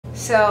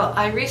So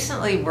I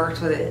recently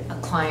worked with a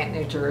client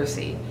in New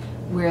Jersey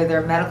where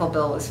their medical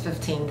bill was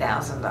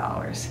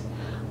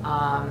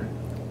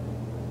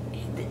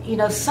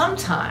 $15,000.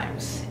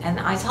 Sometimes, and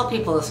I tell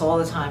people this all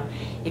the time,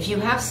 if you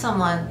have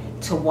someone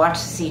to watch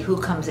to see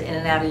who comes in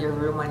and out of your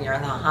room when you're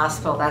in the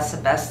hospital, that's the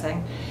best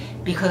thing.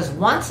 Because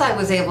once I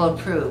was able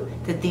to prove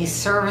that these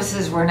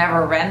services were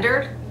never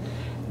rendered,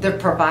 the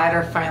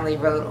provider finally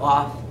wrote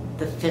off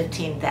the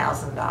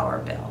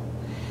 $15,000 bill.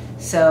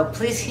 So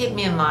please keep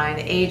me in mind,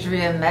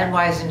 Adria,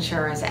 MedWise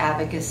Insurance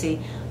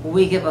Advocacy.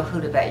 We give a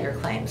hoot about your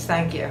claims.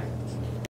 Thank you.